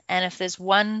And if there's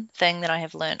one thing that I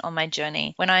have learned on my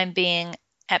journey, when I'm being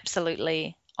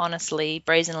absolutely, honestly,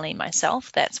 brazenly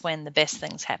myself, that's when the best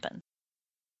things happen.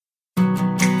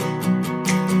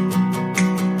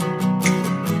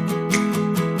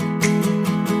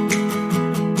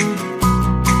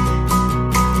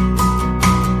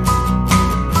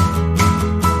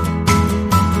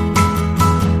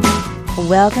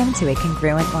 Welcome to A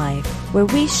Congruent Life, where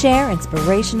we share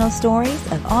inspirational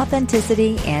stories of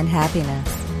authenticity and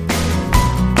happiness.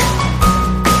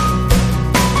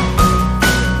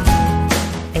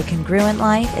 A Congruent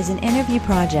Life is an interview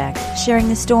project sharing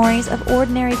the stories of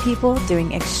ordinary people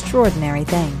doing extraordinary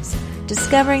things,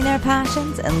 discovering their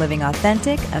passions, and living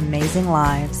authentic, amazing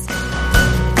lives.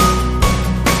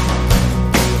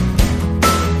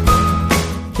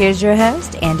 Here's your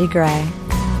host, Andy Gray.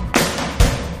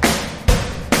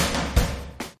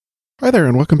 Hi there,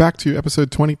 and welcome back to episode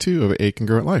 22 of A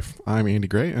Congruent Life. I'm Andy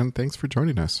Gray, and thanks for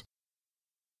joining us.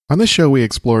 On this show, we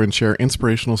explore and share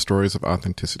inspirational stories of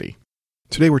authenticity.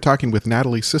 Today, we're talking with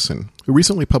Natalie Sisson, who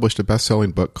recently published a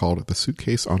best-selling book called The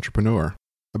Suitcase Entrepreneur,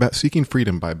 about seeking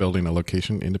freedom by building a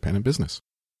location-independent business.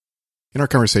 In our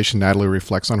conversation, Natalie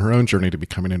reflects on her own journey to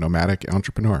becoming a nomadic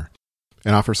entrepreneur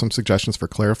and offers some suggestions for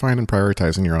clarifying and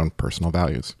prioritizing your own personal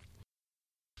values.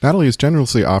 Natalie is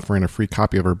generously offering a free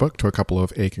copy of her book to a couple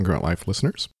of A Congruent Life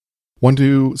listeners. One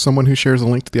to someone who shares a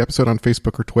link to the episode on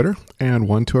Facebook or Twitter, and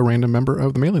one to a random member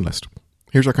of the mailing list.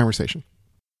 Here's our conversation.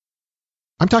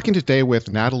 I'm talking today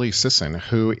with Natalie Sisson,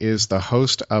 who is the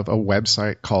host of a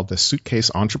website called The Suitcase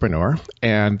Entrepreneur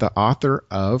and the author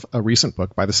of a recent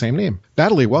book by the same name.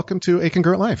 Natalie, welcome to A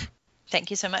Congruent Life. Thank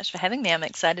you so much for having me. I'm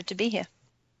excited to be here.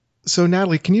 So,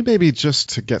 Natalie, can you maybe just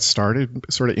to get started,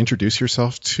 sort of introduce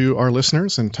yourself to our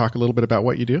listeners and talk a little bit about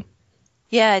what you do?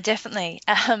 Yeah, definitely.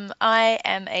 I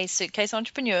am a suitcase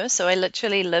entrepreneur, so I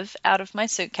literally live out of my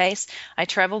suitcase. I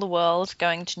travel the world,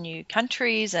 going to new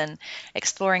countries and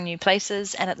exploring new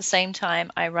places. And at the same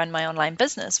time, I run my online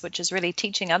business, which is really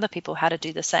teaching other people how to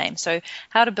do the same. So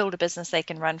how to build a business they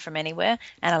can run from anywhere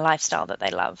and a lifestyle that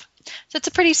they love. So it's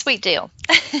a pretty sweet deal.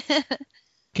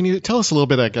 Can you tell us a little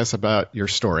bit, I guess, about your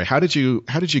story? How did you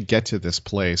get to this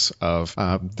place of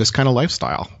this kind of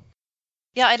lifestyle?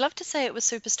 Yeah, I'd love to say it was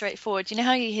super straightforward. You know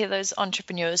how you hear those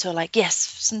entrepreneurs who are like, yes,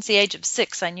 since the age of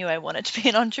 6, I knew I wanted to be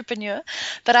an entrepreneur.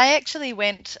 But I actually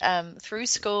went through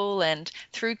school and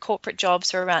through corporate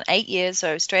jobs for around 8 years.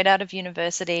 So straight out of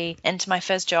university into my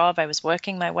first job, I was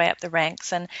working my way up the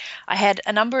ranks. And I had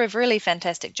a number of really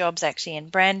fantastic jobs actually in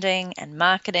branding and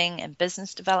marketing and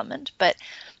business development. But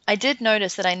I did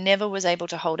notice that I never was able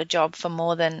to hold a job for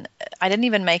more than, I didn't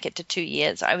even make it to 2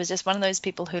 years. I was just one of those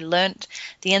people who learnt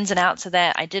the ins and outs of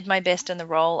that. I did my best in the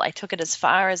role. I took it as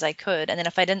far as I could. And then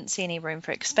if I didn't see any room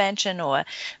for expansion or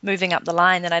moving up the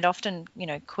line, then I'd often,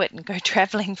 quit and go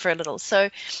traveling for a little. So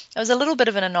I was a little bit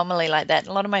of an anomaly like that.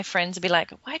 A lot of my friends would be like,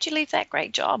 why'd you leave that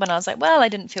great job? And I was like, well, I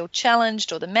didn't feel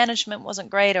challenged, or the management wasn't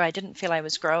great, or I didn't feel I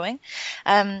was growing.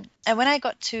 And when I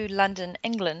got to London,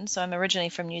 England, so I'm originally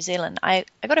from New Zealand, I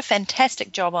got a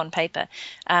fantastic job on paper.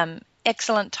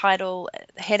 Excellent title,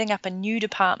 heading up a new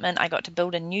department. I got to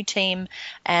build a new team,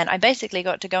 and I basically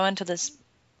got to go into this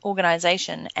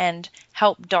organization and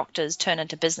help doctors turn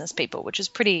into business people, which is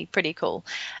pretty cool.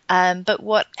 But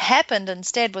what happened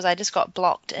instead was I just got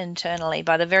blocked internally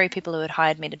by the very people who had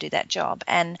hired me to do that job.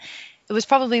 And it was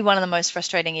probably one of the most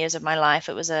frustrating years of my life.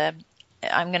 It was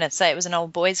I'm going to say it was an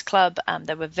old boys club.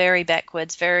 They were very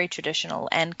backwards, very traditional,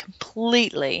 and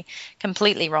completely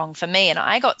wrong for me. And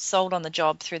I got sold on the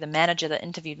job through the manager that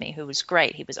interviewed me, who was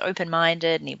great. He was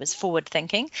open-minded and he was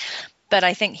forward-thinking. But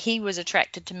I think he was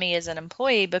attracted to me as an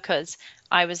employee because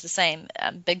I was the same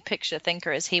big picture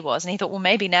thinker as he was. And he thought, well,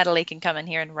 maybe Natalie can come in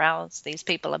here and rouse these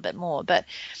people a bit more. But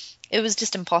it was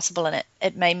just impossible, and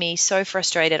it made me so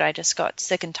frustrated. I just got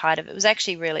sick and tired of it. It was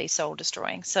actually really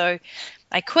soul-destroying. So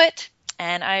I quit.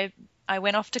 And I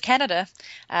went off to Canada,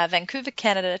 Vancouver,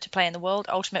 Canada, to play in the World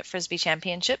Ultimate Frisbee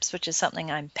Championships, which is something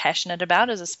I'm passionate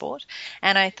about as a sport.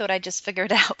 And I thought I'd just figure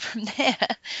it out from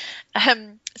there.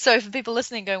 So for people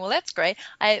listening going, well, that's great.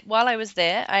 While I was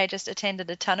there, I just attended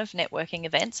a ton of networking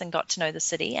events and got to know the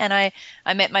city. And I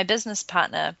met my business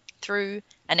partner through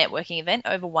a networking event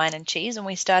over wine and cheese, and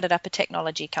we started up a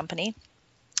technology company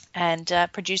and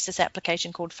produced this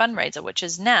application called Fundraiser, which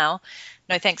is now,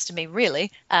 no thanks to me really,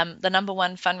 the number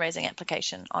one fundraising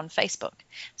application on Facebook.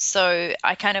 So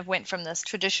I kind of went from this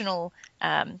traditional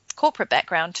corporate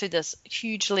background to this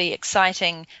hugely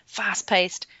exciting,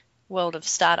 fast-paced world of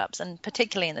startups, and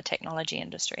particularly in the technology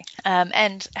industry.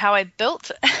 And how I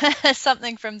built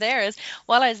something from there is,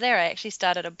 while I was there, I actually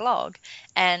started a blog.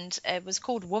 And it was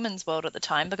called Women's World at the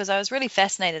time because I was really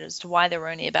fascinated as to why there were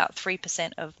only about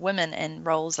 3% of women in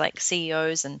roles like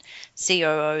CEOs and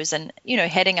COOs and,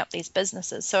 heading up these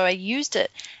businesses. So I used it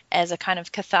as a kind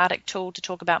of cathartic tool to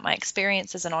talk about my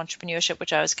experiences in entrepreneurship,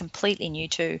 which I was completely new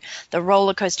to, the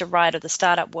roller coaster ride of the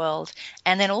startup world,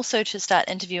 and then also to start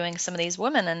interviewing some of these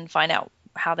women and find out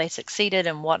how they succeeded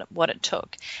and what it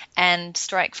took, and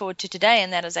strike forward to today.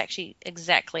 And that is actually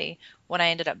exactly when I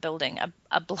ended up building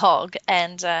a blog,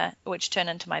 and which turned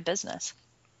into my business.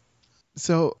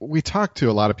 So we talk to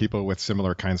a lot of people with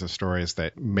similar kinds of stories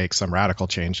that make some radical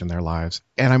change in their lives.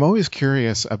 And I'm always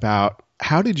curious about,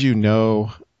 how did you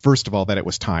know, first of all, that it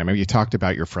was time? I mean, you talked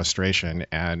about your frustration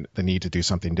and the need to do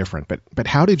something different, but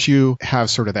how did you have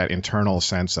sort of that internal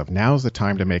sense of, now's the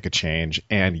time to make a change,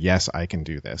 and yes, I can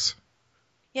do this?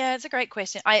 Yeah, it's a great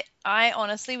question. I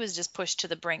honestly was just pushed to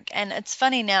the brink. And it's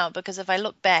funny now because if I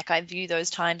look back, I view those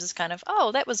times as kind of,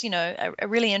 oh, that was, a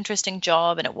really interesting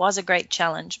job and it was a great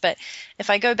challenge. But if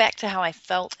I go back to how I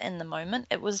felt in the moment,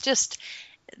 it was just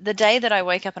the day that I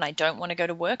wake up and I don't want to go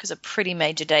to work is a pretty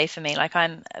major day for me. Like,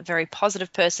 I'm a very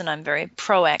positive person. I'm very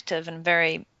proactive and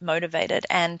very motivated.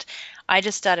 And I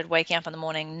just started waking up in the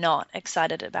morning not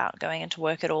excited about going into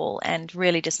work at all, and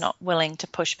really just not willing to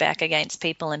push back against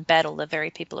people and battle the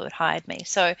very people who had hired me.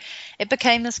 So it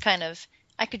became this kind of,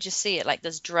 I could just see it like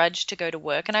this drudge to go to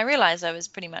work. And I realized I was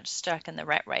pretty much stuck in the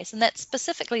rat race. And that's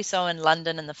specifically so in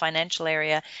London, in the financial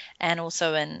area, and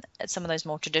also in some of those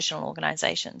more traditional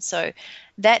organizations. So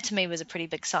that to me was a pretty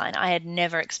big sign. I had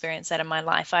never experienced that in my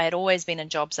life. I had always been in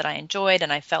jobs that I enjoyed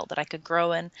and I felt that I could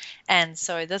grow in. And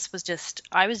so this was just,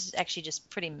 I was actually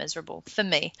just pretty miserable for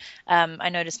me. I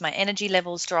noticed my energy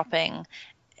levels dropping,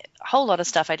 a whole lot of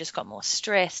stuff. I just got more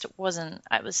stressed.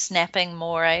 I was snapping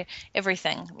more.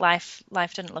 Everything. Life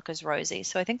didn't look as rosy.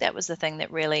 So I think that was the thing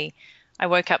that really, I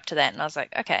woke up to that and I was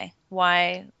like, okay,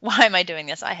 why am I doing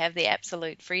this? I have the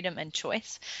absolute freedom and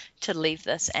choice to leave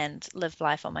this and live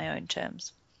life on my own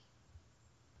terms.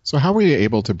 So how were you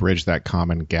able to bridge that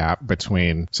common gap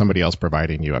between somebody else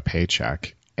providing you a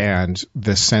paycheck and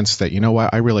the sense that, you know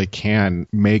what, I really can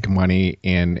make money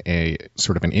in a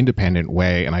sort of an independent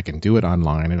way, and I can do it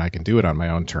online, and I can do it on my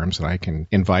own terms, and I can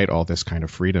invite all this kind of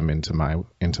freedom into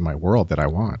my world that I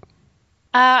want?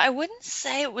 I wouldn't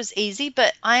say it was easy,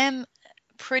 but I am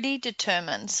pretty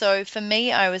determined. So for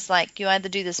me, I was like, you either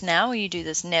do this now or you do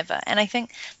this never. And I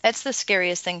think that's the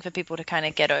scariest thing for people to kind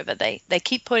of get over. They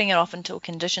keep putting it off until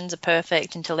conditions are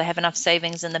perfect, until they have enough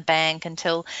savings in the bank,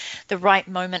 until the right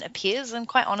moment appears. And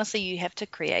quite honestly, you have to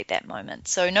create that moment.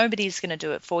 So nobody's going to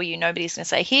do it for you. Nobody's going to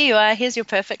say, here you are, here's your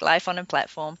perfect life on a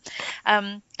platform.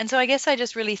 And so I guess I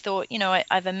just really thought,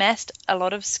 I've amassed a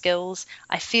lot of skills.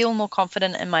 I feel more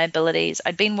confident in my abilities.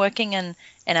 I'd been working in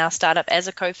our startup as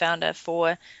a co-founder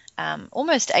for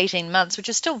almost 18 months, which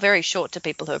is still very short to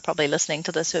people who are probably listening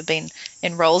to this who have been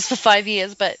in roles for 5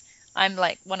 years. But I'm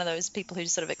like one of those people who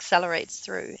sort of accelerates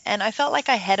through. And I felt like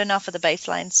I had enough of the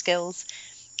baseline skills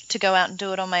to go out and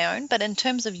do it on my own. But in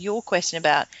terms of your question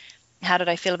about how did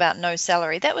I feel about no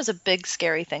salary, that was a big,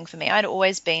 scary thing for me. I'd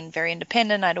always been very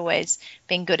independent. I'd always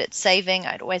been good at saving.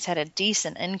 I'd always had a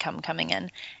decent income coming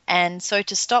in. And so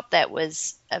to stop that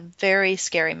was a very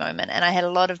scary moment. And I had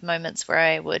a lot of moments where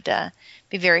I would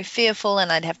be very fearful,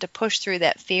 and I'd have to push through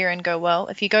that fear and go, well,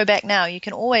 if you go back now, you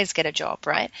can always get a job,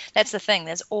 right? That's the thing.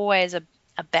 There's always a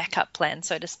backup plan,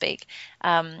 so to speak.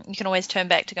 You can always turn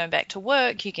back to going back to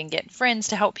work. You can get friends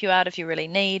to help you out if you really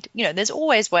need. There's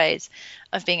always ways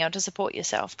of being able to support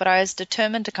yourself. But I was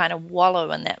determined to kind of wallow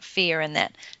in that fear and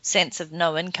that sense of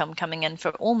no income coming in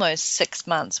for almost 6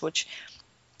 months, which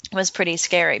was pretty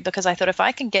scary, because I thought if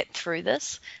I can get through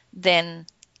this, then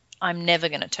I'm never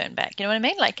going to turn back. You know what I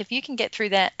mean? Like, if you can get through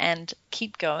that and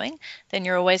keep going, then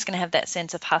you're always going to have that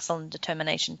sense of hustle and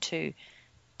determination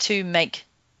to make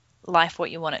life what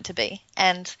you want it to be.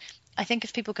 And I think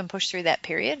if people can push through that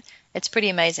period, it's pretty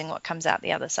amazing what comes out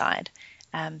the other side.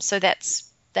 So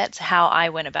that's how I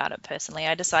went about it personally.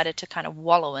 I decided to kind of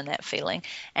wallow in that feeling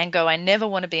and go, I never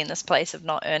want to be in this place of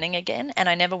not earning again, and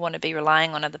I never want to be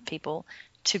relying on other people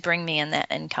to bring me in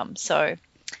that income. So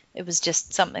it was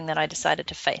just something that I decided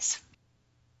to face.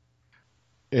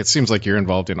 It seems like you're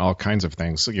involved in all kinds of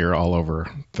things. You're all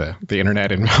over the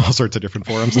internet and all sorts of different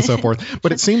forums and so forth.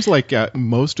 But it seems like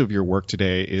most of your work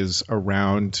today is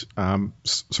around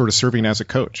sort of serving as a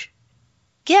coach.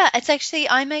 Yeah, it's actually,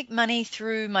 I make money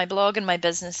through my blog and my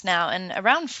business now in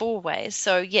around 4 ways.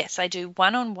 So yes, I do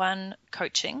one-on-one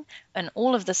coaching, and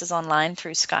all of this is online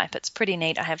through Skype. It's pretty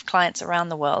neat. I have clients around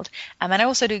the world. And I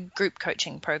also do group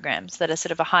coaching programs that are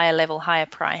sort of a higher level, higher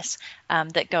price,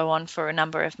 that go on for a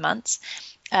number of months.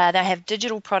 They have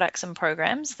digital products and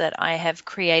programs that I have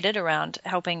created around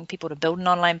helping people to build an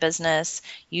online business,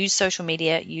 use social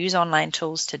media, use online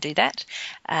tools to do that.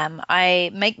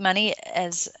 I make money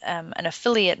as an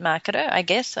affiliate marketer, I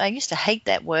guess. I used to hate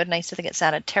that word and I used to think it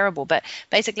sounded terrible, but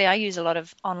basically I use a lot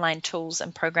of online tools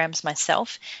and programs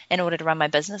myself in order to run my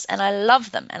business, and I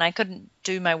love them and I couldn't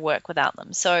do my work without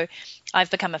them. So I've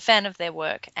become a fan of their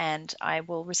work, and I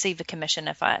will receive a commission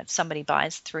if somebody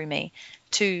buys through me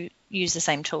to use the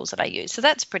same tools that I use. So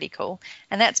that's pretty cool.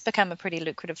 And that's become a pretty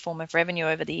lucrative form of revenue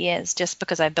over the years, just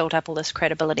because I built up all this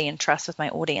credibility and trust with my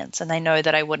audience, and they know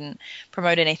that I wouldn't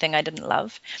promote anything I didn't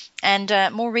love. And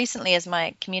more recently, as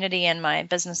my community and my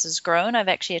business has grown, I've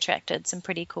actually attracted some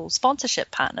pretty cool sponsorship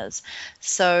partners.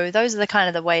 So those are the kind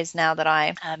of the ways now that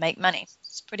I make money.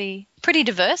 It's pretty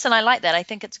diverse, and I like that. I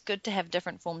think it's good to have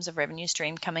different forms of revenue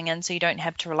stream coming in so you don't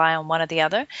have to rely on one or the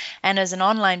other. And as an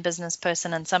online business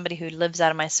person and somebody who lives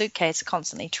out of my suitcase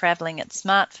constantly traveling, it's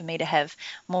smart for me to have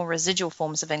more residual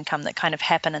forms of income that kind of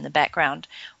happen in the background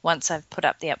once I've put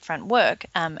up the upfront work,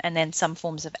 and then some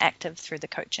forms of active through the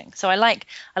coaching. So I like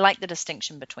the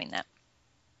distinction between that.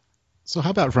 So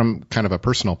how about from kind of a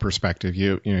personal perspective?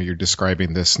 You're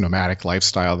describing this nomadic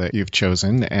lifestyle that you've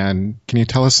chosen, and can you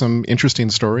tell us some interesting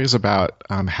stories about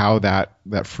how that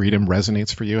freedom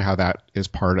resonates for you, how that is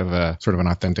part of a sort of an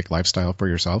authentic lifestyle for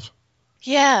yourself?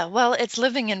 Yeah, well, it's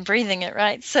living and breathing it,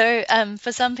 right? So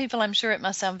for some people, I'm sure it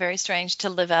must sound very strange to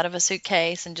live out of a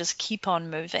suitcase and just keep on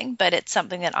moving, but it's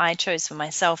something that I chose for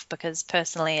myself because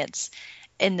personally it's,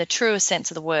 in the truest sense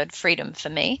of the word, freedom for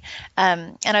me.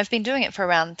 And I've been doing it for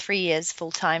around 3 years full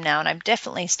time now, and I'm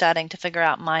definitely starting to figure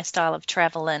out my style of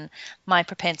travel and my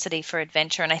propensity for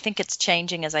adventure. And I think it's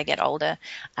changing as I get older.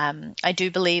 I do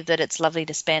believe that it's lovely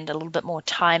to spend a little bit more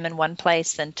time in one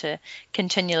place than to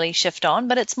continually shift on,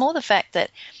 but it's more the fact that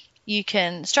you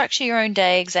can structure your own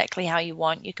day exactly how you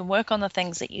want. You can work on the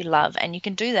things that you love, and you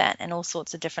can do that in all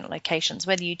sorts of different locations,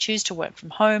 whether you choose to work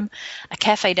from home, a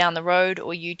cafe down the road,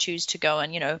 or you choose to go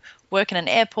and, work in an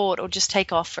airport, or just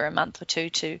take off for a month or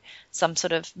two to some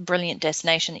sort of brilliant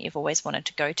destination that you've always wanted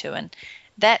to go to. And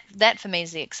that for me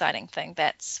is the exciting thing.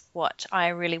 That's what I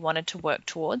really wanted to work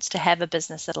towards, to have a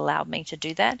business that allowed me to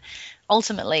do that.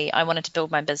 Ultimately, I wanted to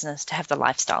build my business to have the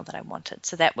lifestyle that I wanted.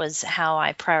 So that was how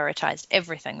I prioritized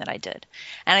everything that I did.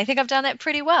 And I think I've done that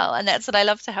pretty well. And that's what I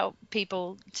love to help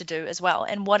people to do as well,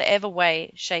 in whatever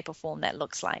way, shape, or form that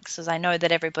looks like. So I know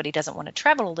that everybody doesn't want to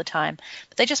travel all the time,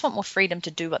 but they just want more freedom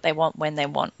to do what they want, when they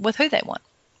want, with who they want.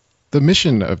 The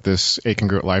mission of this A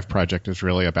Congruent Life project is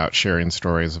really about sharing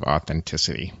stories of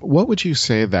authenticity. What would you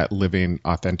say that living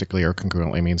authentically or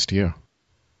congruently means to you?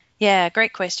 Yeah,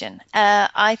 great question.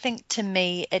 I think to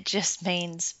me, it just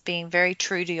means being very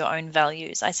true to your own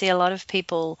values. I see a lot of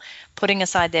people putting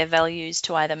aside their values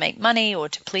to either make money or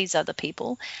to please other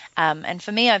people. And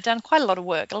for me, I've done quite a lot of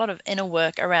work, a lot of inner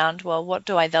work around, well, what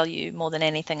do I value more than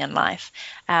anything in life?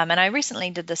 And I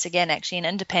recently did this again, actually, and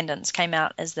independence came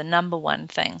out as the number one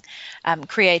thing.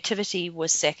 Creativity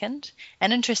was second.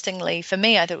 And interestingly, for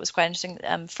me, I thought it was quite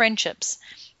interesting, friendships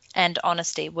and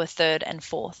honesty were third and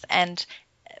fourth. And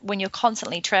when you're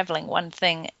constantly traveling, one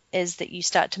thing is that you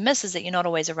start to miss is that you're not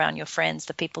always around your friends,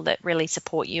 the people that really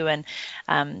support you and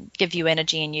give you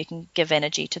energy, and you can give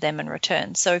energy to them in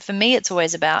return. So for me, it's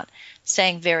always about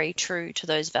staying very true to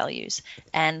those values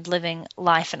and living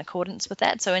life in accordance with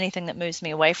that. So anything that moves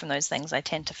me away from those things, I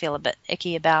tend to feel a bit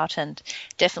icky about, and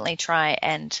definitely try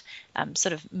and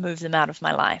sort of move them out of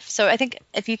my life. So I think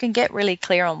if you can get really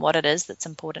clear on what it is that's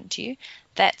important to you,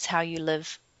 that's how you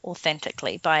live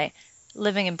authentically, by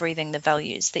living and breathing the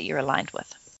values that you're aligned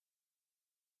with.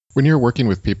 When you're working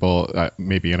with people,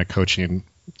 maybe in a coaching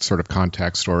sort of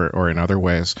context or in other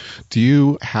ways, do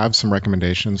you have some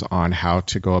recommendations on how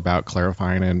to go about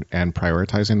clarifying and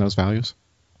prioritizing those values?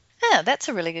 Yeah, that's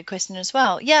a really good question as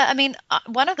well. Yeah, I mean,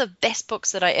 one of the best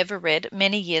books that I ever read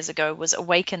many years ago was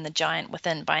Awaken the Giant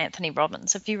Within by Anthony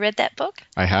Robbins. Have you read that book?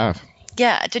 I have.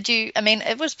 Yeah, did you? I mean,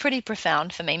 it was pretty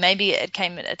profound for me. Maybe it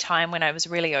came at a time when I was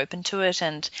really open to it,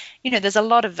 and there's a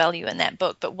lot of value in that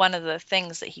book. But one of the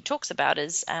things that he talks about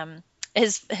is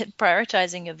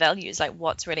prioritizing your values. Like,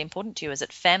 what's really important to you? Is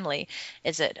it family?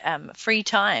 Is it free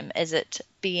time? Is it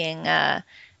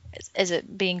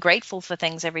being grateful for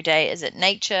things every day? Is it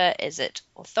nature? Is it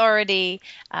authority?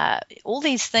 All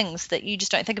these things that you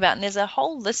just don't think about. And there's a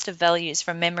whole list of values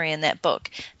from memory in that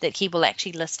book that he will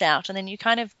actually list out. And then you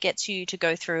kind of gets you to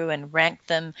go through and rank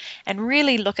them and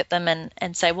really look at them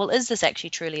and say, well, is this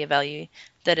actually truly a value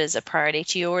that is a priority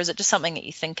to you, or is it just something that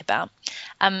you think about?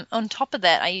 On top of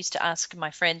that, I used to ask my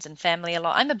friends and family a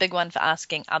lot. I'm a big one for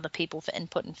asking other people for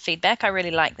input and feedback. I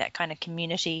really like that kind of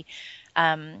community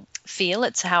feel.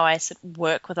 It's how I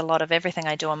work with a lot of everything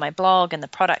I do on my blog and the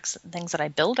products and things that I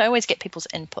build. I always get people's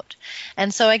input.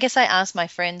 And so I guess I asked my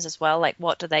friends as well, like,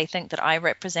 what do they think that I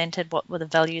represented? What were the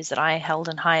values that I held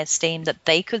in high esteem that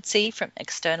they could see from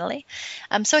externally?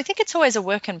 So I think it's always a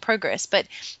work in progress, but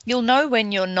you'll know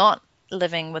when you're not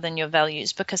living within your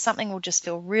values because something will just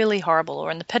feel really horrible,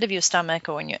 or in the pit of your stomach,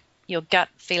 or in your gut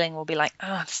feeling will be like,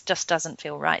 oh, this just doesn't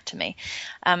feel right to me.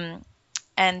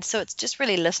 And so it's just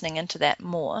really listening into that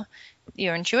more,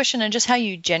 your intuition and just how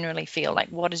you generally feel, like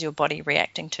what is your body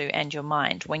reacting to and your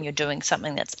mind when you're doing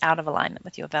something that's out of alignment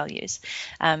with your values.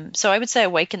 So I would say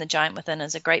Awaken the Giant Within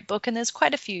is a great book, and there's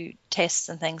quite a few tests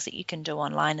and things that you can do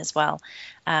online as well.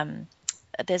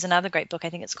 There's another great book, I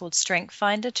think it's called Strength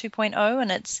Finder 2.0,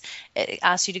 and it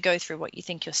asks you to go through what you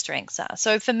think your strengths are.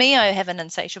 So for me, I have an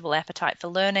insatiable appetite for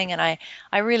learning, and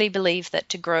I really believe that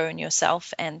to grow in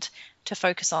yourself and to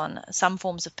focus on some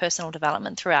forms of personal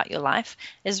development throughout your life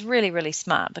is really, really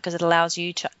smart, because it allows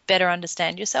you to better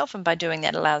understand yourself, and by doing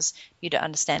that allows you to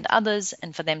understand others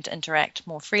and for them to interact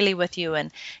more freely with you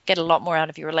and get a lot more out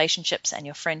of your relationships and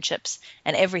your friendships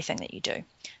and everything that you do.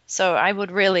 So I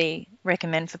would really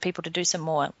recommend for people to do some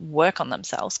more work on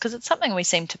themselves, because it's something we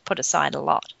seem to put aside a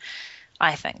lot,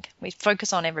 I think. We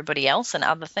focus on everybody else and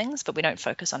other things, but we don't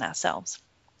focus on ourselves.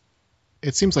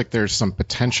 It seems like there's some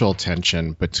potential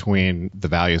tension between the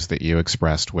values that you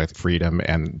expressed with freedom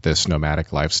and this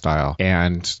nomadic lifestyle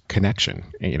and connection.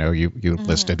 You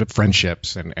listed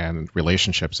friendships and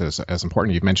relationships as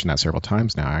important. You've mentioned that several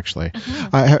times now, actually.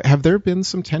 Have there been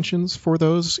some tensions for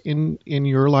those in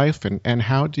your life? And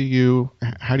how do you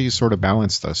sort of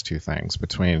balance those two things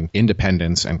between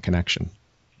independence and connection?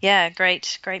 Yeah,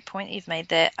 great point you've made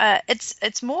there.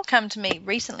 It's more come to me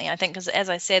recently, I think, because as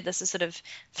I said, this is sort of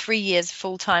 3 years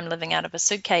full-time living out of a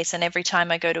suitcase, and every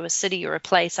time I go to a city or a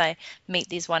place, I meet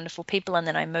these wonderful people and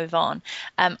then I move on.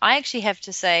 I actually have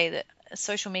to say that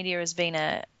social media has been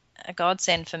a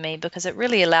godsend for me, because it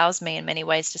really allows me in many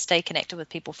ways to stay connected with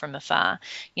people from afar.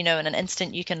 In an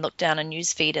instant you can look down a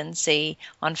news feed and see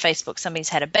on Facebook somebody's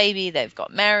had a baby, they've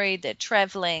got married, they're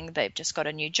traveling, they've just got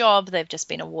a new job, they've just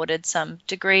been awarded some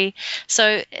degree.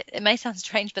 So it may sound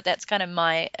strange, but that's kind of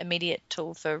my immediate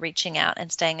tool for reaching out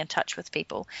and staying in touch with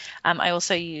people. I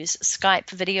also use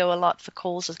Skype video a lot for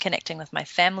calls, with connecting with my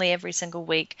family every single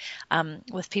week,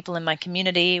 with people in my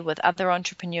community, with other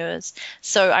entrepreneurs.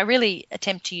 So I really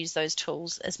attempt to use those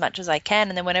tools as much as I can,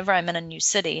 and then whenever I'm in a new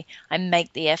city, I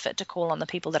make the effort to call on the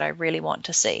people that I really want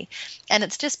to see. And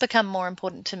it's just become more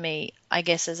important to me, I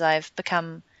guess, as I've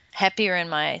become happier in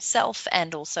myself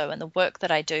and also in the work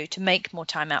that I do, to make more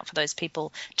time out for those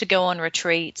people, to go on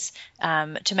retreats,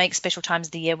 to make special times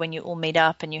of the year when you all meet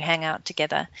up and you hang out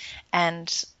together.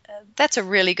 And that's a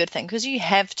really good thing, because you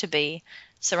have to be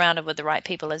surrounded with the right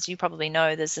people. As you probably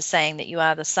know, there's a saying that you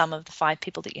are the sum of the 5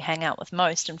 people that you hang out with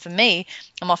most. And for me,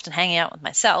 I'm often hanging out with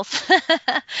myself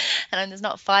and there's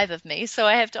not 5 of me. So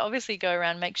I have to obviously go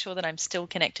around and make sure that I'm still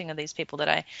connecting with these people that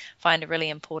I find are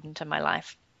really important in my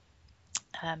life.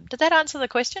 Did that answer the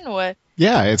question? Or?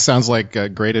 Yeah, it sounds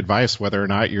like great advice, whether or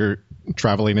not you're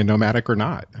traveling and nomadic or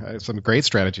not. Some great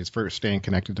strategies for staying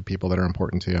connected to people that are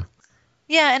important to you.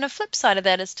 Yeah, and a flip side of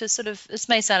that is to sort of, this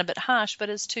may sound a bit harsh, but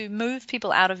is to move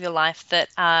people out of your life that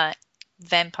are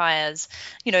vampires.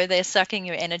 They're sucking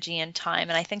your energy and time.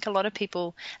 And I think a lot of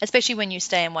people, especially when you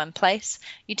stay in one place,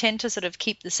 you tend to sort of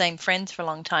keep the same friends for a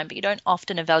long time, but you don't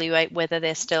often evaluate whether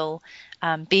they're still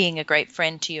being a great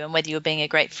friend to you, and whether you're being a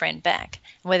great friend back,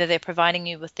 and whether they're providing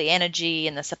you with the energy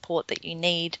and the support that you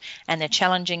need, and they're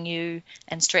challenging you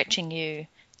and stretching you.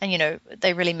 And,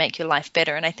 they really make your life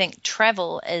better. And I think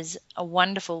travel is a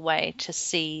wonderful way to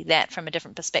see that from a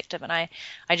different perspective. And I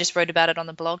just wrote about it on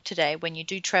the blog today. When you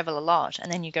do travel a lot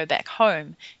and then you go back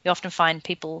home, you often find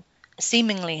people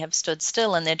seemingly have stood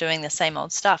still and they're doing the same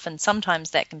old stuff. And sometimes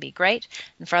that can be great.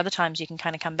 And for other times you can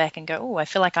kind of come back and go, oh, I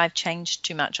feel like I've changed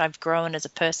too much. I've grown as a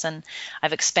person.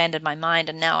 I've expanded my mind.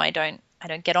 And now I don't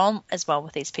get on as well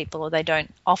with these people, or they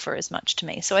don't offer as much to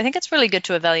me. So I think it's really good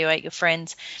to evaluate your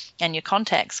friends and your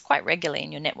contacts quite regularly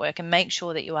in your network, and make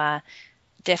sure that you are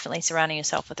definitely surrounding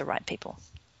yourself with the right people.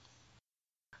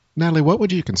 Natalie, what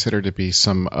would you consider to be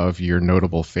some of your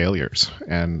notable failures,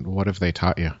 and what have they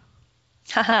taught you?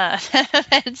 I've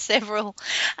had several.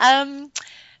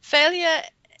 Failure,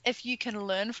 if you can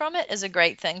learn from it, is a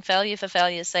great thing. Failure for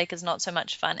failure's sake is not so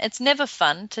much fun. It's never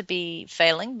fun to be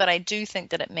failing, but I do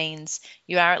think that it means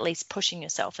you are at least pushing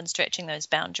yourself and stretching those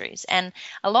boundaries. And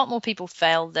a lot more people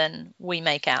fail than we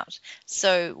make out.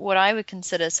 So what I would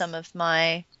consider some of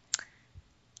my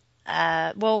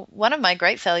Well, one of my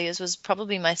great failures was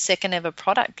probably my second ever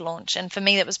product launch. And for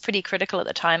me, that was pretty critical at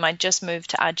the time. I just moved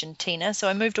to Argentina. So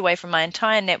I moved away from my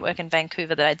entire network in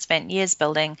Vancouver that I'd spent years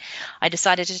building. I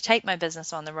decided to take my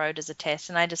business on the road as a test.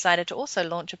 And I decided to also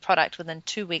launch a product within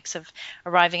 2 weeks of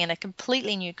arriving in a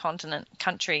completely new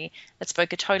country that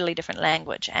spoke a totally different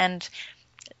language. And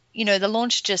the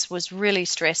launch just was really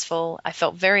stressful. I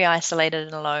felt very isolated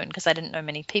and alone because I didn't know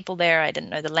many people there. I didn't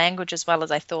know the language as well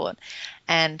as I thought.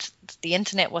 And the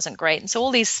internet wasn't great. And so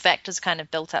all these factors kind of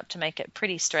built up to make it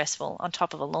pretty stressful on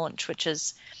top of a launch, which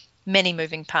is many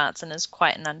moving parts and is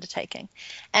quite an undertaking.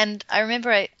 And I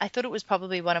remember I thought it was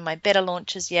probably one of my better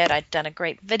launches yet. I'd done a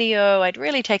great video. I'd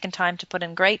really taken time to put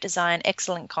in great design,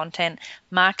 excellent content,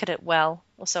 market it well,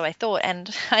 or so I thought. And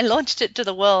I launched it to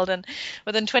the world, and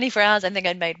within 24 hours, I think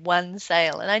I'd made one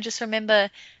sale. And I just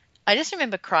remember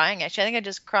crying, actually. I think I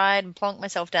just cried and plonked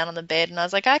myself down on the bed, and I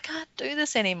was like, I can't do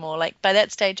this anymore. Like, by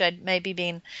that stage, I'd maybe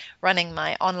been running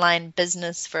my online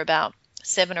business for about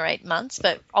 7 or 8 months,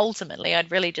 but ultimately I'd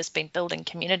really just been building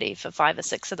community for 5 or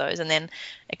 6 of those and then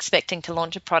expecting to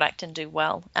launch a product and do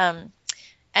well.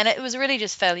 And it was really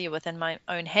just failure within my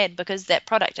own head, because that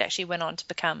product actually went on to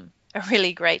become a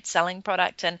really great selling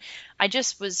product. And I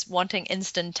just was wanting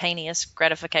instantaneous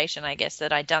gratification, I guess,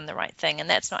 that I'd done the right thing. And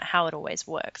that's not how it always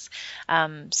works.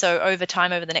 So over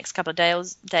time, over the next couple of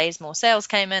days, more sales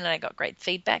came in and I got great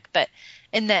feedback. But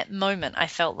in that moment, I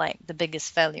felt like the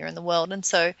biggest failure in the world. And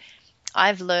so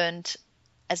I've learned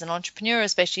as an entrepreneur,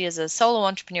 especially as a solo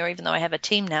entrepreneur, even though I have a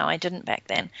team now, I didn't back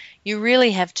then, you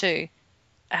really have to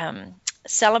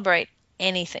celebrate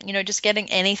anything, just getting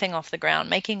anything off the ground.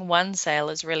 Making one sale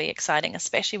is really exciting,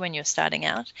 especially when you're starting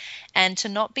out, and to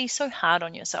not be so hard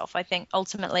on yourself. I think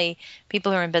ultimately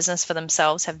people who are in business for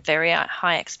themselves have very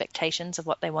high expectations of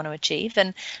what they want to achieve.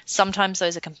 And sometimes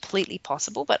those are completely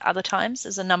possible, but other times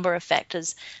there's a number of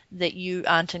factors that you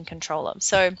aren't in control of.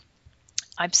 So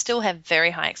I still have very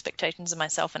high expectations of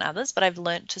myself and others, but I've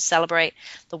learned to celebrate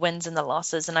the wins and the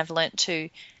losses. And I've learned to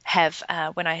have,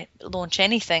 when I launch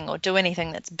anything or do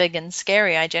anything that's big and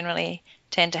scary, I generally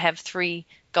tend to have 3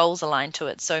 goals aligned to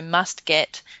it. So must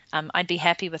get, I'd be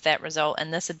happy with that result,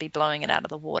 and this would be blowing it out of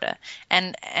the water.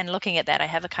 And looking at that, I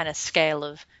have a kind of scale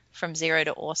of from 0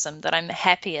 to awesome that I'm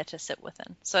happier to sit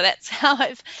within. So that's how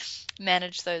I've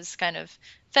managed those kind of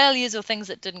failures or things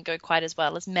that didn't go quite as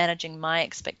well, as managing my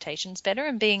expectations better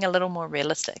and being a little more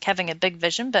realistic, having a big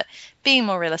vision, but being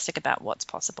more realistic about what's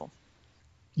possible.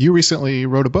 You recently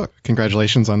wrote a book.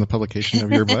 Congratulations on the publication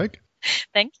of your book.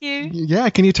 Thank you. Yeah.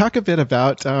 Can you talk a bit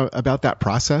about that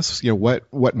process?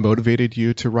 What motivated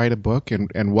you to write a book,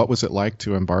 and what was it like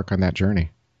to embark on that journey?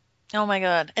 Oh my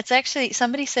God. It's actually,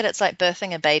 somebody said it's like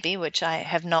birthing a baby, which I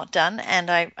have not done. And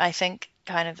I think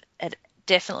kind of it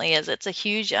definitely is. It's a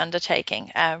huge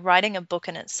undertaking. Writing a book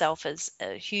in itself is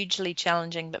a hugely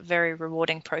challenging but very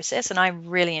rewarding process, and I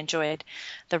really enjoyed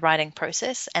the writing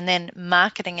process. And then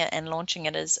marketing it and launching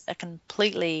it is a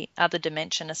completely other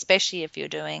dimension, especially if you're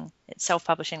doing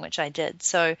self-publishing, which I did.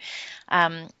 So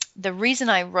the reason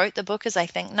I wrote the book is I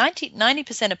think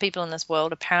 90% of people in this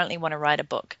world apparently want to write a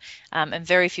book, and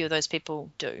very few of those people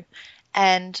do.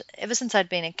 And ever since I'd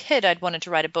been a kid, I'd wanted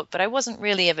to write a book, but I wasn't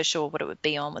really ever sure what it would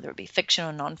be on, whether it be fiction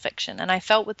or nonfiction. And I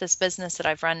felt with this business that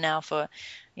I've run now for,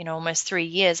 almost 3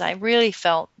 years, I really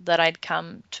felt that I'd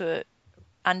come to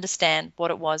understand what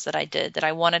it was that I did, that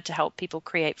I wanted to help people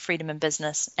create freedom in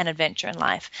business and adventure in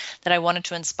life, that I wanted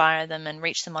to inspire them and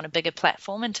reach them on a bigger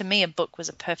platform. And to me, a book was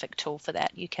a perfect tool for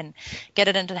that. You can get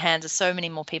it into the hands of so many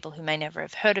more people who may never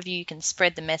have heard of you. You can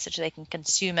spread the message, they can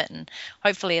consume it, and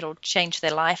hopefully it'll change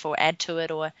their life or add to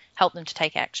it or help them to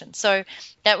take action. So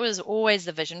that was always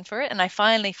the vision for it. And I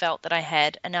finally felt that I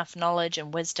had enough knowledge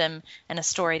and wisdom and a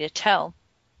story to tell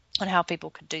on how people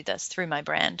could do this through my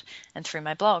brand and through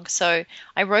my blog. So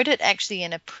I wrote it actually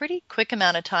in a pretty quick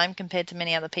amount of time compared to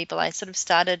many other people. I sort of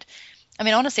started,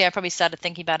 honestly, I probably started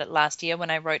thinking about it last year when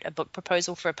I wrote a book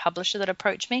proposal for a publisher that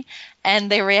approached me,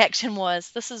 and their reaction was,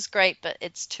 this is great, but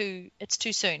it's too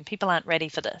soon. People aren't ready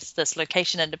for this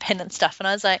location independent stuff. And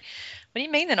I was like, what do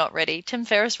you mean they're not ready? Tim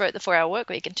Ferriss wrote the 4-Hour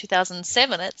Workweek in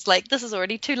 2007. It's like, this is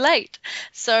already too late.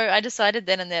 So I decided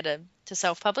then and there to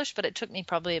self-publish, but it took me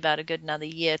probably about a good another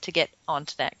year to get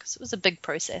onto that, because it was a big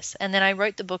process. And then I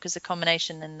wrote the book as a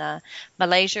combination in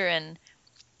Malaysia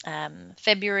and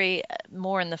February,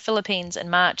 more in the Philippines in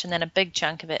March, and then a big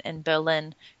chunk of it in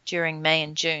Berlin during May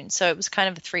and June. So it was kind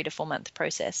of a 3 to 4 month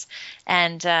process.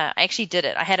 And I actually did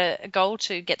it. I had a goal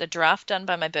to get the draft done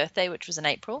by my birthday, which was in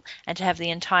April, and to have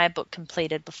the entire book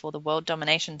completed before the World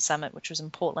Domination Summit, which was in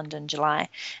Portland in July.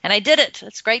 And I did it.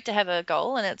 It's great to have a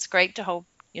goal, and it's great to hold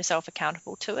yourself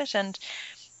accountable to it. And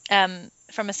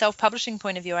from a self-publishing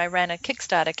point of view, I ran a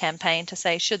Kickstarter campaign to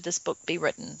say, should this book be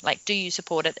written? Like, do you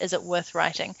support it? Is it worth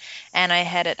writing? And I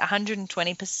had it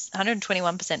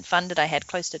 121% funded. I had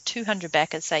close to 200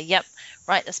 backers say, yep,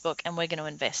 write this book and we're going to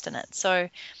invest in it. So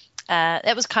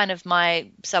that was kind of my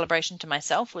celebration to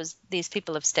myself, was these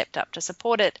people have stepped up to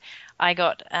support it. I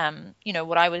got,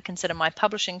 what I would consider my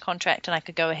publishing contract, and I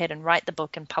could go ahead and write the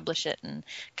book and publish it and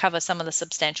cover some of the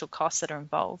substantial costs that are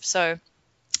involved. So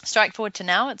strike forward to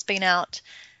now, it's been out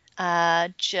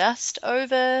just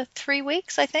over 3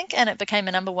 weeks, I think, and it became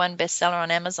a #1 bestseller on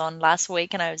Amazon last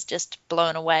week, and I was just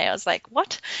blown away. I was like,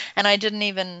 what? And I didn't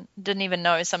even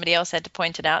know. Somebody else had to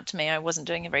point it out to me. I wasn't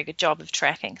doing a very good job of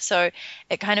tracking. So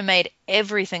it kind of made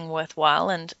everything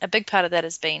worthwhile, and a big part of that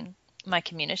has been my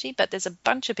community, but there's a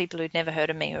bunch of people who'd never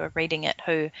heard of me who are reading it,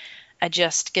 who are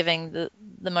just giving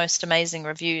the most amazing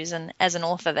reviews. And as an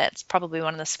author, that's probably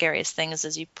one of the scariest things,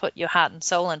 is you put your heart and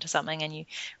soul into something and you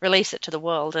release it to the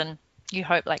world, and you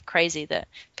hope like crazy that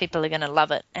people are going to love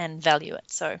it and value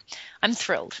it. So I'm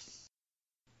thrilled.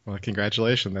 Well,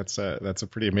 congratulations. That's a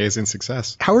pretty amazing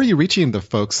success. How are you reaching the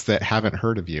folks that haven't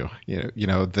heard of you?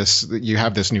 You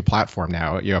have this new platform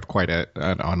now. You have quite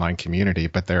an online community,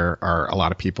 but there are a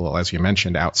lot of people, as you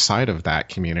mentioned, outside of that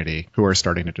community who are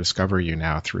starting to discover you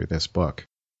now through this book.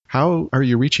 How are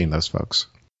you reaching those folks?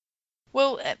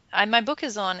 Well, my book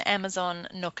is on Amazon,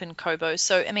 Nook, and Kobo.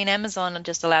 So, I mean, Amazon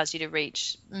just allows you to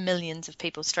reach millions of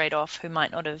people straight off who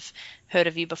might not have heard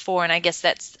of you before. And I guess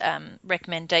that's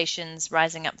recommendations,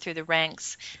 rising up through the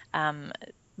ranks,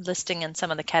 listing in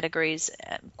some of the categories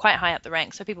quite high up the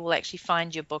ranks, so people will actually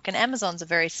find your book. And Amazon's a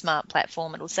very smart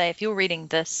platform. It'll say, if you're reading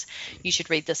this, you should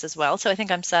read this as well. So I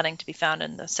think I'm starting to be found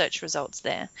in the search results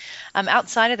there.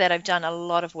 Outside of that, I've done a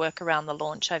lot of work around the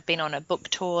launch. I've been on a book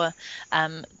tour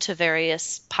to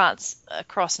various parts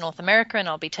across North America, and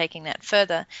I'll be taking that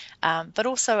further. But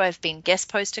also I've been guest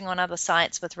posting on other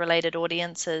sites with related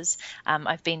audiences.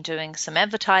 I've been doing some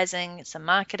advertising, some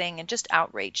marketing, and just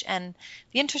outreach. And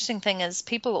the interesting thing is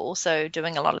people are also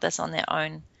doing a lot of this on their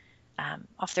own,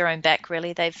 off their own back,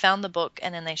 really. They've found the book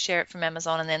and then they share it from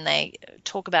Amazon, and then they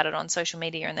talk about it on social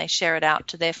media and they share it out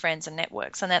to their friends and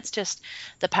networks. And that's just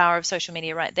the power of social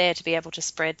media right there, to be able to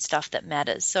spread stuff that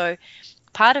matters. So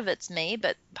part of it's me,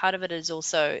 but part of it is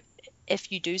also,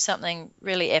 if you do something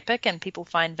really epic and people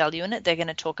find value in it, they're going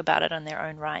to talk about it on their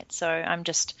own right. So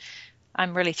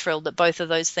I'm really thrilled that both of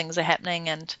those things are happening,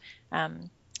 and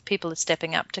people are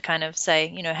stepping up to kind of say,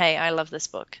 hey, I love this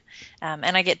book.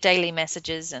 And I get daily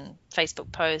messages and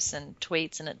Facebook posts and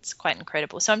tweets, and it's quite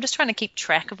incredible. So I'm just trying to keep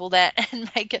track of all that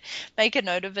and make a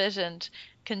note of it and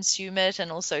consume it,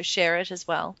 and also share it as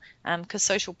well. Because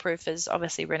social proof is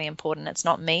obviously really important. It's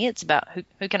not me. It's about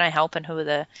who can I help, and who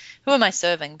am I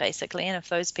serving, basically. And if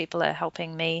those people are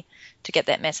helping me to get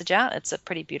that message out, it's a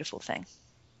pretty beautiful thing.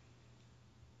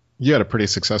 You had a pretty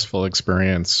successful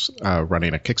experience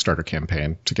running a Kickstarter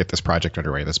campaign to get this project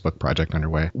underway, this book project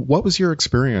underway. What was your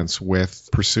experience with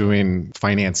pursuing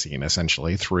financing,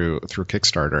 essentially, through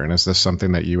Kickstarter? And is this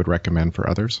something that you would recommend for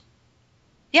others?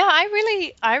 Yeah,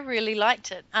 I really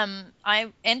liked it.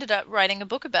 I ended up writing a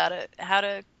book about it, how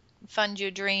to crowdfund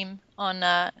your dream on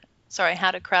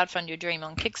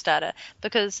Kickstarter,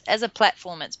 because as a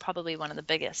platform, it's probably one of the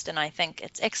biggest. And I think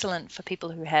it's excellent for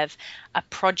people who have a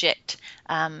project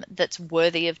that's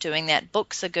worthy of doing that.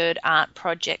 Books are good, art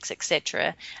projects,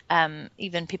 etc.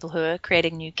 Even people who are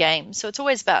creating new games. So it's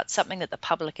always about something that the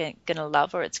public are going to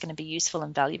love, or it's going to be useful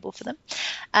and valuable for them.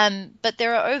 But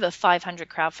there are over 500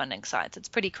 crowdfunding sites. It's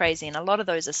pretty crazy. And a lot of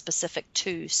those are specific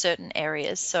to certain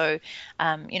areas. So,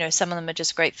 some of them are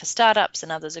just great for startups,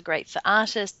 and others are great for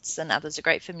artists, and others are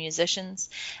great for musicians.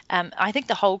 I think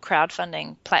the whole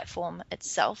crowdfunding platform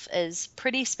itself is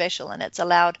pretty special, and it's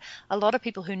allowed a lot of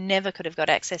people who never could have got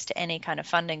access to any kind of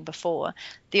funding before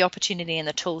the opportunity and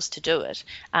the tools to do it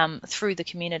through the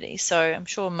community. So I'm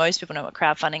sure most people know what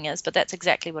crowdfunding is, but that's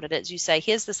exactly what it is. You say,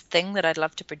 here's this thing that I'd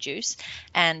love to produce,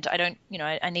 and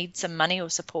I need some money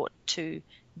or support to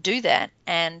do that.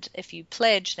 And if you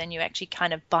pledge, then you actually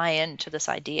kind of buy into this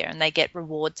idea, and they get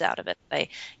rewards out of it. They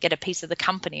get a piece of the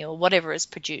company or whatever is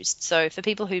produced. So for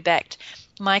people who backed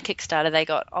my Kickstarter, they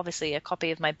got obviously a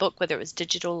copy of my book, whether it was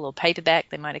digital or paperback.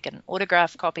 They might get an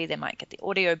autographed copy. They might get the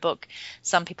audio book.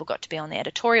 Some people got to be on the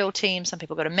editorial team. Some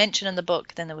people got a mention in the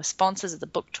book. Then there were sponsors of the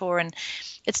book tour, and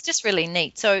it's just really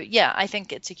neat. So yeah, I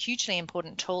think it's a hugely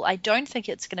important tool. I don't think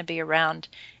it's going to be around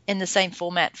in the same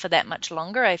format for that much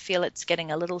longer. I feel it's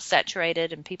getting a little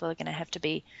saturated and people are going to have to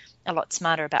be a lot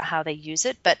smarter about how they use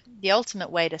it. But the ultimate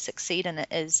way to succeed in it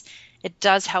is it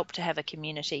does help to have a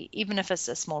community, even if it's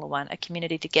a smaller one, a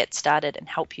community to get started and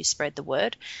help you spread the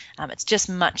word. It's just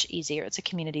much easier. It's a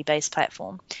community-based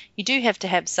platform. You do have to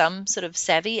have some sort of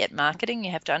savvy at marketing.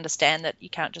 You have to understand that you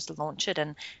can't just launch it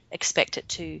and expect it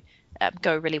to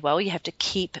go really well. You have to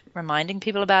keep reminding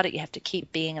people about it. You have to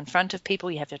keep being in front of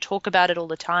people. You have to talk about it all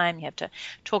the time. You have to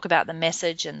talk about the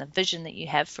message and the vision that you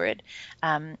have for it,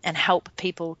 and help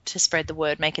people to spread the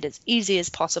word, make it as easy as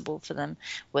possible for them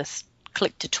with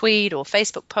click to tweet or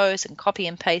Facebook posts and copy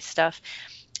and paste stuff.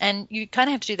 And you kind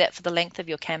of have to do that for the length of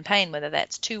your campaign, whether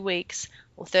that's 2 weeks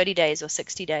or 30 days or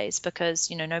 60 days, because,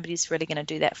 nobody's really going to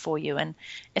do that for you. And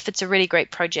if it's a really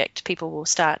great project, people will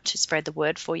start to spread the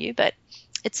word for you. But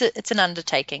it's an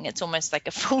undertaking. It's almost like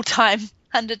a full-time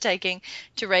undertaking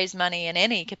to raise money in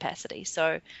any capacity.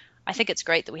 So I think it's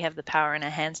great that we have the power in our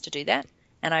hands to do that.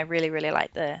 And I really, really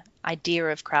like the idea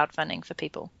of crowdfunding for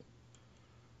people.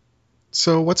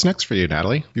 So what's next for you,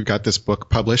 Natalie? You've got this book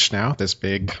published now, this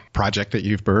big project that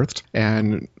you've birthed.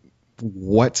 And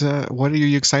what are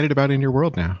you excited about in your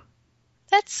world now?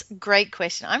 That's a great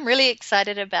question. I'm really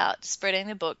excited about spreading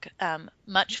the book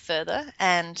much further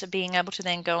and being able to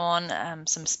then go on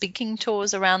some speaking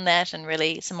tours around that, and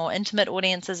really some more intimate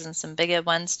audiences and some bigger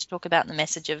ones to talk about the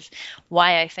message of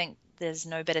why I think there's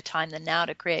no better time than now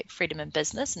to create freedom in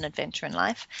business and adventure in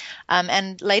life.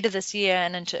 And later this year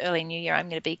and into early new year, I'm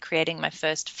going to be creating my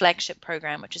first flagship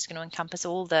program, which is going to encompass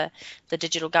all the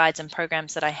digital guides and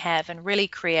programs that I have and really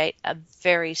create a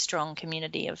very strong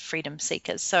community of freedom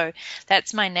seekers. So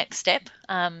that's my next step.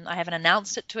 I haven't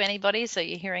announced it to anybody, so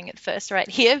you're hearing it first right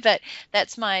here, but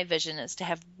that's my vision, is to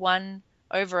have one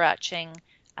overarching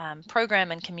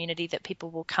program and community that people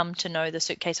will come to know the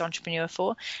Suitcase Entrepreneur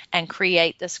for, and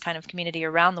create this kind of community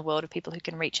around the world of people who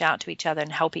can reach out to each other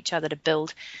and help each other to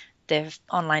build their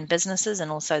online businesses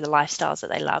and also the lifestyles that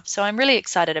they love. So I'm really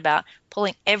excited about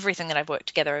pulling everything that I've worked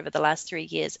together over the last 3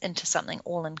 years into something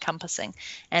all-encompassing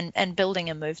and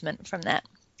building a movement from that.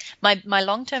 My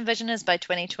long-term vision is by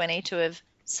 2020 to have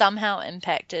somehow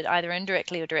impacted, either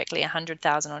indirectly or directly,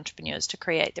 100,000 entrepreneurs to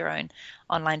create their own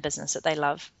online business that they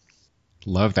love.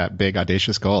 Love that big,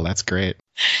 audacious goal. That's great.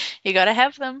 You got to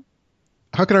have them.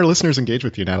 How can our listeners engage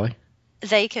with you, Natalie?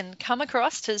 They can come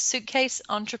across to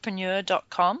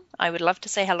suitcaseentrepreneur.com. I would love to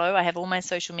say hello. I have all my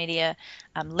social media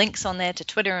links on there to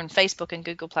Twitter and Facebook and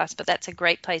Google+, but that's a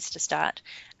great place to start.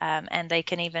 And they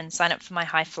can even sign up for my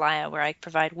High Flyer, where I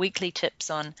provide weekly tips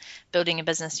on building a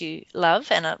business you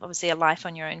love and obviously a life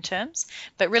on your own terms.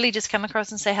 But really just come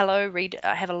across and say hello. Read.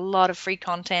 I have a lot of free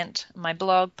content, my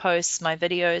blog posts, my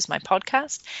videos, my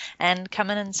podcast, and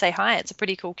come in and say hi. It's a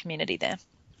pretty cool community there.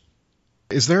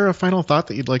 Is there a final thought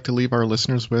that you'd like to leave our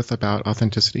listeners with about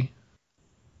authenticity?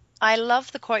 I love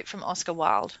the quote from Oscar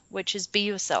Wilde, which is, "Be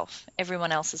yourself,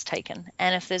 everyone else is taken."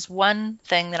 And if there's one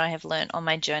thing that I have learned on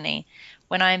my journey,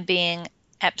 when I'm being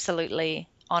absolutely,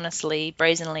 honestly,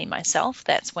 brazenly myself,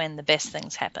 that's when the best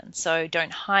things happen. So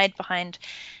don't hide behind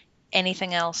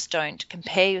anything else. Don't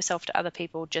compare yourself to other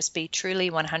people. Just be truly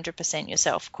 100%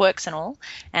 yourself, quirks and all.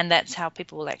 And that's how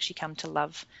people will actually come to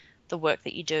love the work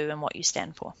that you do and what you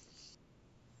stand for.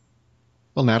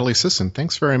 Well, Natalie Sisson,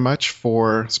 thanks very much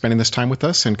for spending this time with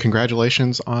us, and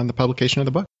congratulations on the publication of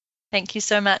the book. Thank you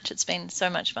so much. It's been so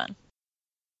much fun.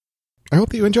 I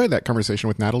hope that you enjoyed that conversation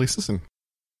with Natalie Sisson.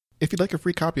 If you'd like a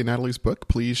free copy of Natalie's book,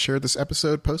 please share this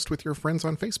episode post with your friends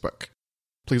on Facebook.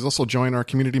 Please also join our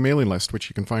community mailing list, which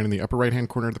you can find in the upper right-hand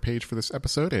corner of the page for this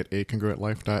episode at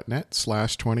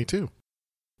acongruentlife.net/22.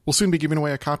 We'll soon be giving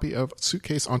away a copy of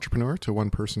Suitcase Entrepreneur to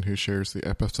one person who shares the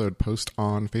episode post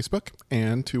on Facebook,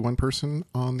 and to one person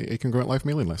on the A Congruent Life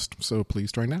mailing list, so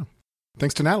please join now.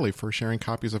 Thanks to Natalie for sharing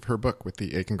copies of her book with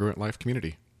the A Congruent Life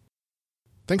community.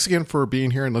 Thanks again for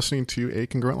being here and listening to A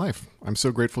Congruent Life. I'm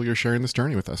so grateful you're sharing this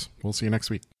journey with us. We'll see you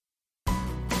next week.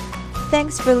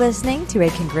 Thanks for listening to A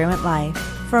Congruent Life.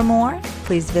 For more,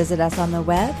 please visit us on the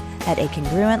web at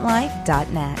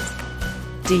acongruentlife.net.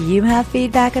 Do you have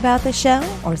feedback about the show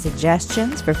or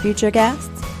suggestions for future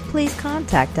guests? Please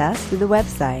contact us through the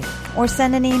website or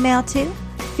send an email to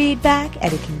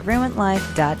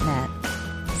feedback@acongruentlife.net.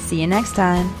 See you next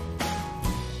time.